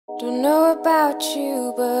Don't know about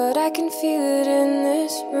you, but I can feel it in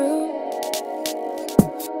this room.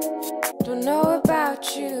 Don't know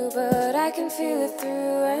about you, but I can feel it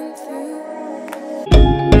through and through.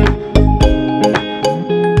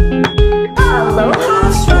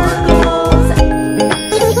 Aloha struggles.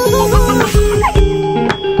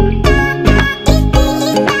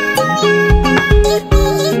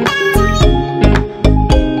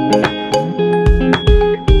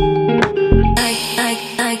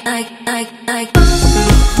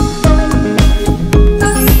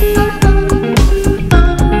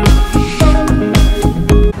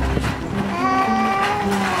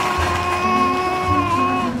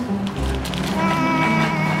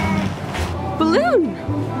 Balloon!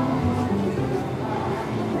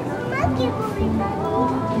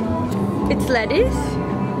 It's lettuce?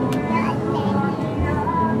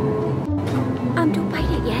 Don't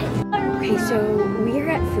bite it yet. Okay, so we're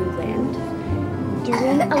at Foodland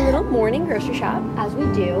doing a little morning grocery shop, as we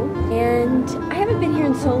do. And I haven't been here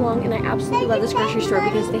in so long, and I absolutely love this grocery store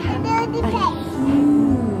because they have a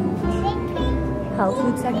huge health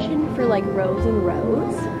food section for like rows and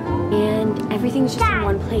rows. And everything's just in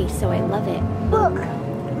one place, so I love it. Look,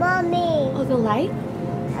 Mommy. Oh, the light?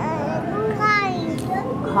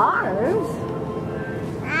 Cars?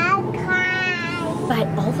 But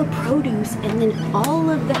all the produce and then all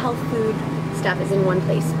of the health food stuff is in one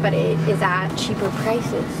place, but it is at cheaper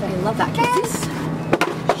prices, so I love that. Cause this,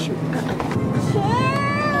 shoot,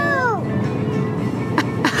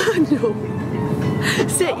 no.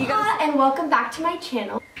 Sit, you guys. And welcome back to my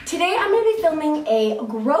channel. Today I'm going to be filming a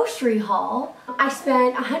grocery haul. I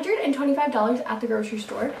spent $125 at the grocery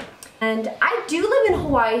store, and I do live in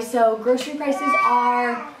Hawaii, so grocery prices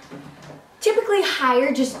are typically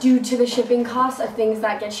higher just due to the shipping costs of things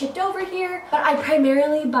that get shipped over here. But I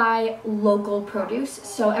primarily buy local produce,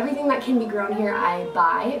 so everything that can be grown here I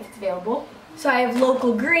buy if it's available. So I have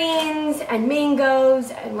local greens and mangoes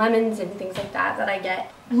and lemons and things like that that I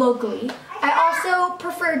get locally. I also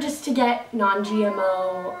prefer just to get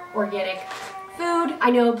non-GMO organic food. I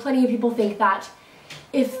know plenty of people think that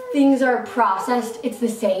if things are processed, it's the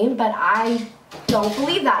same, but I don't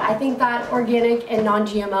believe that. I think that organic and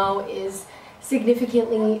non-GMO is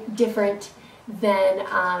significantly different than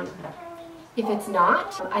if it's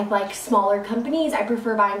not. I like smaller companies. I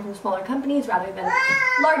prefer buying from smaller companies rather than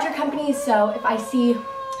larger companies. So if I see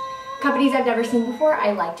companies I've never seen before,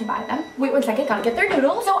 I like to buy them. Wait one second, gotta get their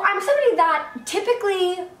noodles. So I'm somebody that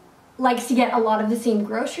typically likes to get a lot of the same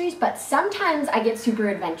groceries, but sometimes I get super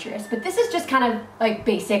adventurous. But this is just kind of like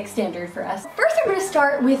basic standard for us. First, I'm gonna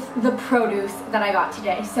start with the produce that I got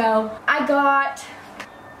today. So I got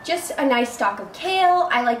just a nice stalk of kale.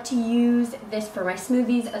 I like to use this for my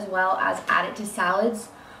smoothies as well as add it to salads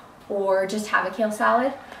or just have a kale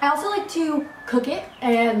salad. I also like to cook it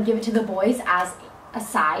and give it to the boys as a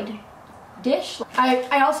side dish.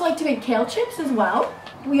 I also like to make kale chips as well.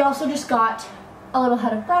 We also just got a little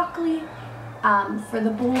head of broccoli for the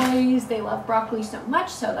boys. They love broccoli so much,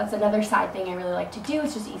 so that's another side thing I really like to do.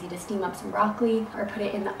 It's just easy to steam up some broccoli or put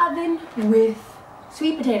it in the oven with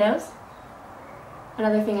sweet potatoes.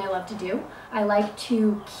 Another thing I love to do. I like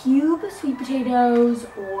to cube sweet potatoes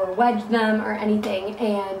or wedge them or anything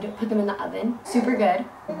and put them in the oven. Super good.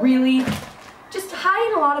 Really just high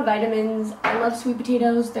in a lot of vitamins. I love sweet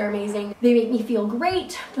potatoes. They're amazing. They make me feel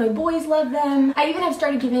great. My boys love them. I even have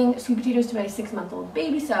started giving sweet potatoes to my 6-month-old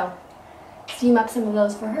baby, so steam up some of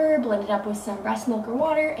those for her, blend it up with some breast milk or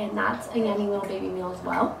water, and that's a yummy little baby meal as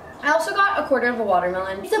well. I also got a quarter of a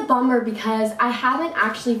watermelon. It's a bummer because I haven't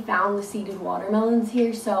actually found the seeded watermelons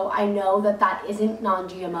here, so I know that that isn't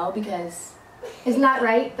non-GMO because, isn't that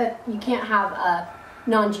right? That you can't have a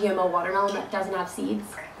non-GMO watermelon that doesn't have seeds.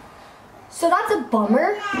 So that's a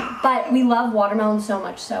bummer, but we love watermelon so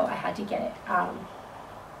much, so I had to get it.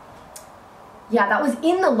 Yeah, that was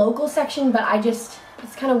in the local section, but it's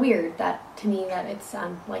kind of weird that to me that it's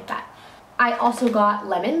like that. I also got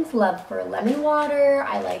lemons, love for lemon water.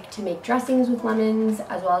 I like to make dressings with lemons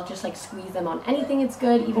as well as just like squeeze them on anything. It's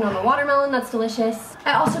good, even on a watermelon, that's delicious.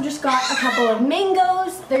 I also just got a couple of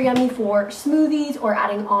mangoes. They're yummy for smoothies or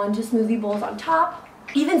adding on to smoothie bowls on top.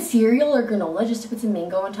 Even cereal or granola, just to put some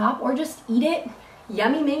mango on top or just eat it.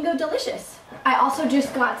 Yummy mango, delicious. I also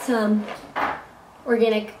just got some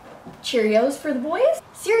organic Cheerios for the boys.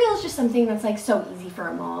 Cereal is just something that's like so easy for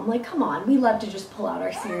a mom. Like, come on, we love to just pull out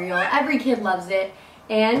our cereal. Every kid loves it,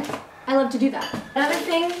 and I love to do that. Another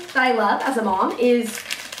thing that I love as a mom is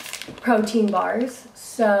protein bars.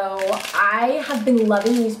 So I have been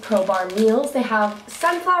loving these Pro Bar meals. They have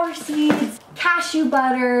sunflower seeds, cashew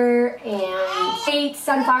butter and dates,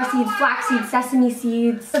 sunflower seeds, flax seeds, sesame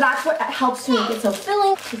seeds. So that's what helps to make it so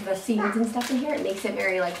filling. Because the seeds and stuff in here, it makes it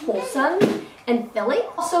very like wholesome and filling.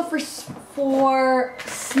 Also for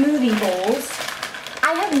smoothie bowls,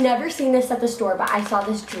 I have never seen this at the store, but I saw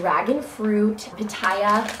this dragon fruit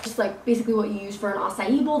pitaya, just like basically what you use for an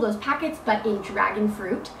acai bowl, those packets, but in dragon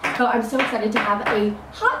fruit. So I'm so excited to have a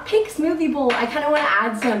hot pink smoothie bowl. I kind of want to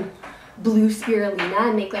add some blue spirulina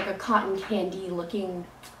and make like a cotton candy looking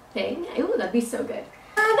thing. Ooh, that'd be so good.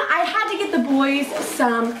 And I had to get the boys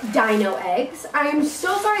some dino eggs. I'm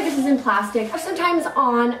so sorry this is in plastic. Sometimes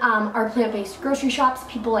on our plant-based grocery shops,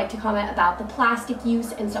 people like to comment about the plastic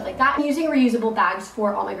use and stuff like that. I'm using reusable bags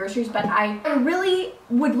for all my groceries, but I really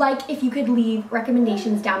would like if you could leave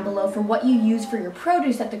recommendations down below for what you use for your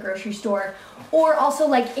produce at the grocery store, or also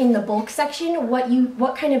like in the bulk section,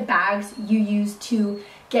 what kind of bags you use to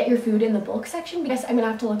get your food in the bulk section, because I'm gonna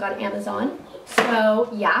have to look on Amazon. So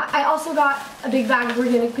yeah, I also got a big bag of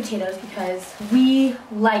organic potatoes because we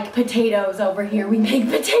like potatoes over here. We make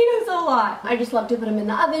potatoes a lot. I just love to put them in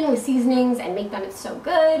the oven with seasonings and make them. It's so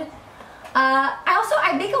good.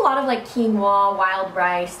 I make a lot of like quinoa, wild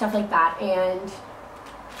rice, stuff like that, and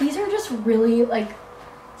these are just really like,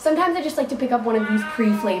 sometimes I just like to pick up one of these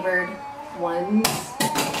pre-flavored ones.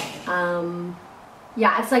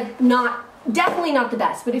 Yeah, it's like definitely not the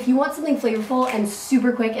best, but if you want something flavorful and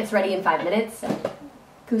super quick, it's ready in 5 minutes. So,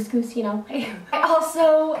 couscous, you know. I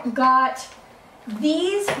also got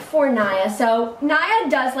these for Naya. So Naya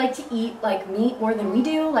does like to eat like meat more than we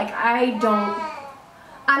do. Like I'm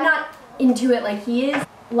not into it like he is.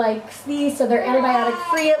 Likes these, so they're antibiotic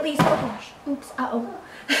free at least. Oh gosh, oops,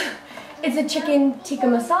 It's a chicken tikka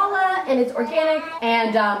masala, and it's organic,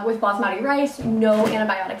 and with basmati rice, no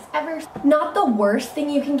antibiotics ever. Not the worst thing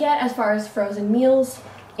you can get as far as frozen meals,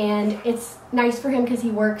 and it's nice for him because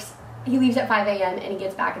he leaves at 5 a.m. and he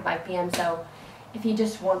gets back at 5 p.m. So if he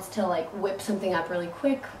just wants to like whip something up really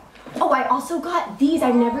quick. Oh, I also got these.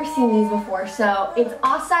 I've never seen these before. So it's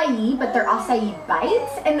acai, but they're acai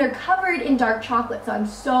bites, and they're covered in dark chocolate. So I'm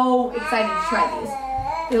so excited to try these.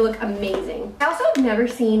 They look amazing. I also have never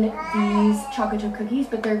seen these chocolate chip cookies,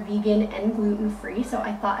 but they're vegan and gluten-free, so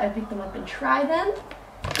I thought I'd pick them up and try them.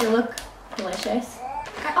 They look delicious.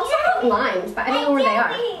 I also got limes, but I don't know where they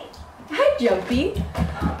are. Hi, Jumpy.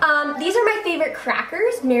 These are my favorite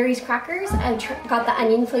crackers, Mary's crackers. I got the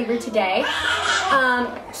onion flavor today.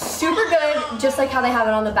 Super good, just like how they have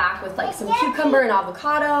it on the back with like some cucumber and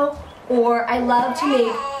avocado. Or I love to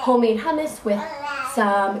make homemade hummus with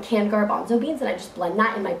some canned garbanzo beans, and I just blend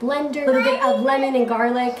that in my blender. A little bit of lemon and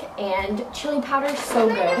garlic and chili powder, so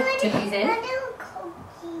good. Dip these in.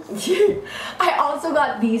 I also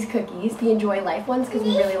got these cookies, the Enjoy Life ones, because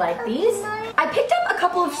we really like these. I picked up a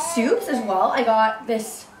couple of soups as well. I got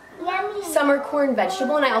this summer corn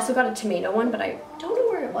vegetable, and I also got a tomato one, but I don't know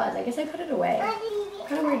where it was. I guess I put it away.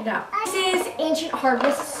 Kind of weirded out. This is Ancient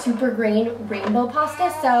Harvest Super Grain Rainbow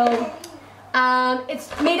Pasta. So it's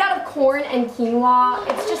made out of corn and quinoa.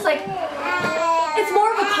 It's just like, it's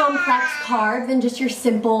more of a complex carb than just your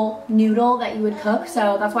simple noodle that you would cook.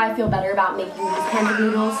 So that's why I feel better about making these kinds of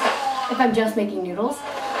noodles if I'm just making noodles.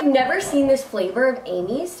 I've never seen this flavor of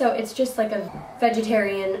Amy's, so it's just like a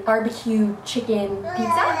vegetarian barbecue chicken pizza.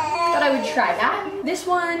 Thought I would try that. This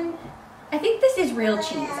one, I think this is real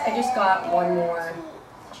cheese. I just got one more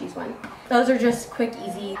cheese one. Those are just quick,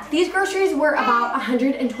 easy. These groceries were about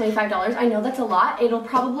 $125. I know that's a lot. It'll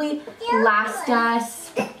probably last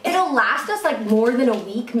us, like more than a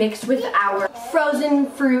week, mixed with our frozen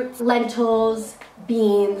fruits, lentils,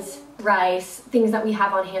 beans, rice, things that we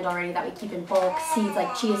have on hand already that we keep in bulk, seeds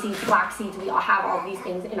like chia seeds, flax seeds. We all have all of these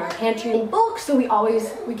things in our pantry in bulk, so we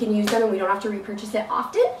can use them and we don't have to repurchase it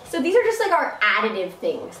often. So these are just like our additive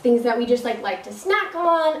things that we just like to snack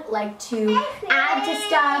on, like to add to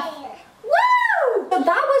stuff. Woo! So that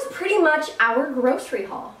was pretty much our grocery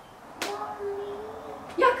haul.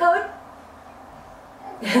 Yeah, Code?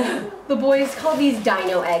 The boys call these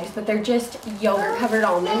dino eggs, but they're just yogurt covered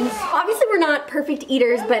almonds. Obviously we're not perfect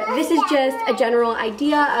eaters, but this is just a general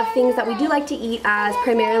idea of things that we do like to eat as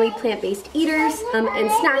primarily plant-based eaters, and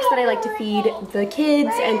snacks that I like to feed the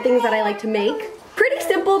kids, and things that I like to make. Pretty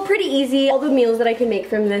simple, pretty easy. All the meals that I can make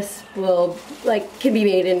from this can be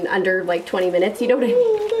made in under like 20 minutes, you know what I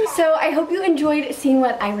mean? So I hope you enjoyed seeing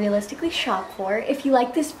what I realistically shop for. If you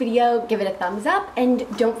like this video, give it a thumbs up, and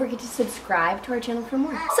don't forget to subscribe to our channel for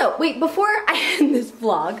more. So wait, before I end this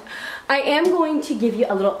vlog, I am going to give you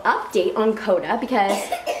a little update on Coda, because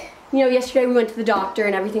you know, yesterday we went to the doctor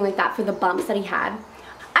and everything like that for the bumps that he had.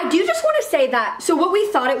 I I do just want to say that, so what we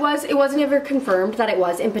thought it wasn't ever confirmed that it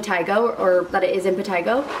was impetigo or that it is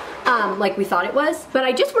impetigo, like we thought it was. But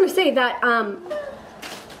I just want to say that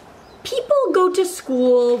people go to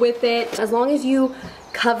school with it. As long as you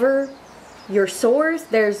cover your sores,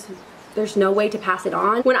 there's no way to pass it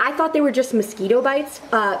on. When I thought they were just mosquito bites,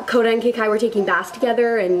 Coda and Kikai were taking baths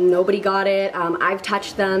together and nobody got it. I've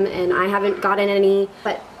touched them and I haven't gotten any,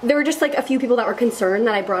 but there were just like a few people that were concerned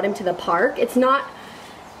that I brought him to the park. It's not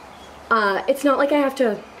like I have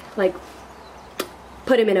to like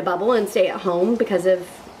put him in a bubble and stay at home because of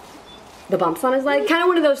the bumps on his leg. Kind of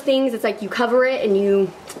one of those things, it's like you cover it and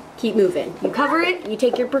you keep moving. You cover it, you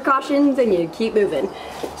take your precautions, and you keep moving.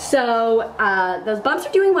 So those bumps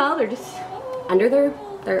are doing well. They're just under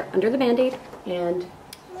the Band-Aid, and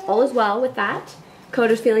all is well with that.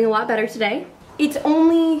 Coda's feeling a lot better today. It's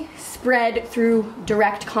only spread through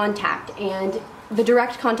direct contact, and the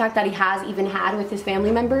direct contact that he has even had with his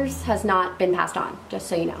family members has not been passed on, just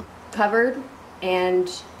so you know. Covered,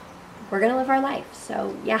 and we're gonna live our life,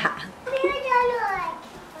 so yeah.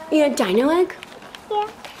 You had a dino egg? Yeah.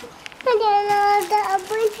 A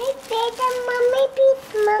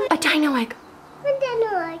dino egg. A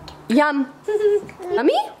dino egg. Yum.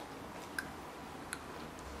 Yummy?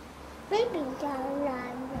 Baby dino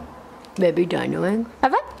egg. Baby dino egg.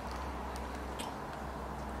 Have it?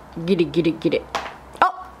 Get it, get it, get it.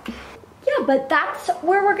 Oh! Yeah, but that's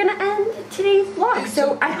where we're gonna end today's vlog.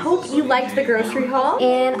 So I hope you liked the grocery haul,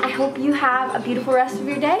 and I hope you have a beautiful rest of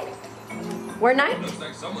your day or night.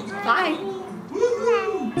 Bye.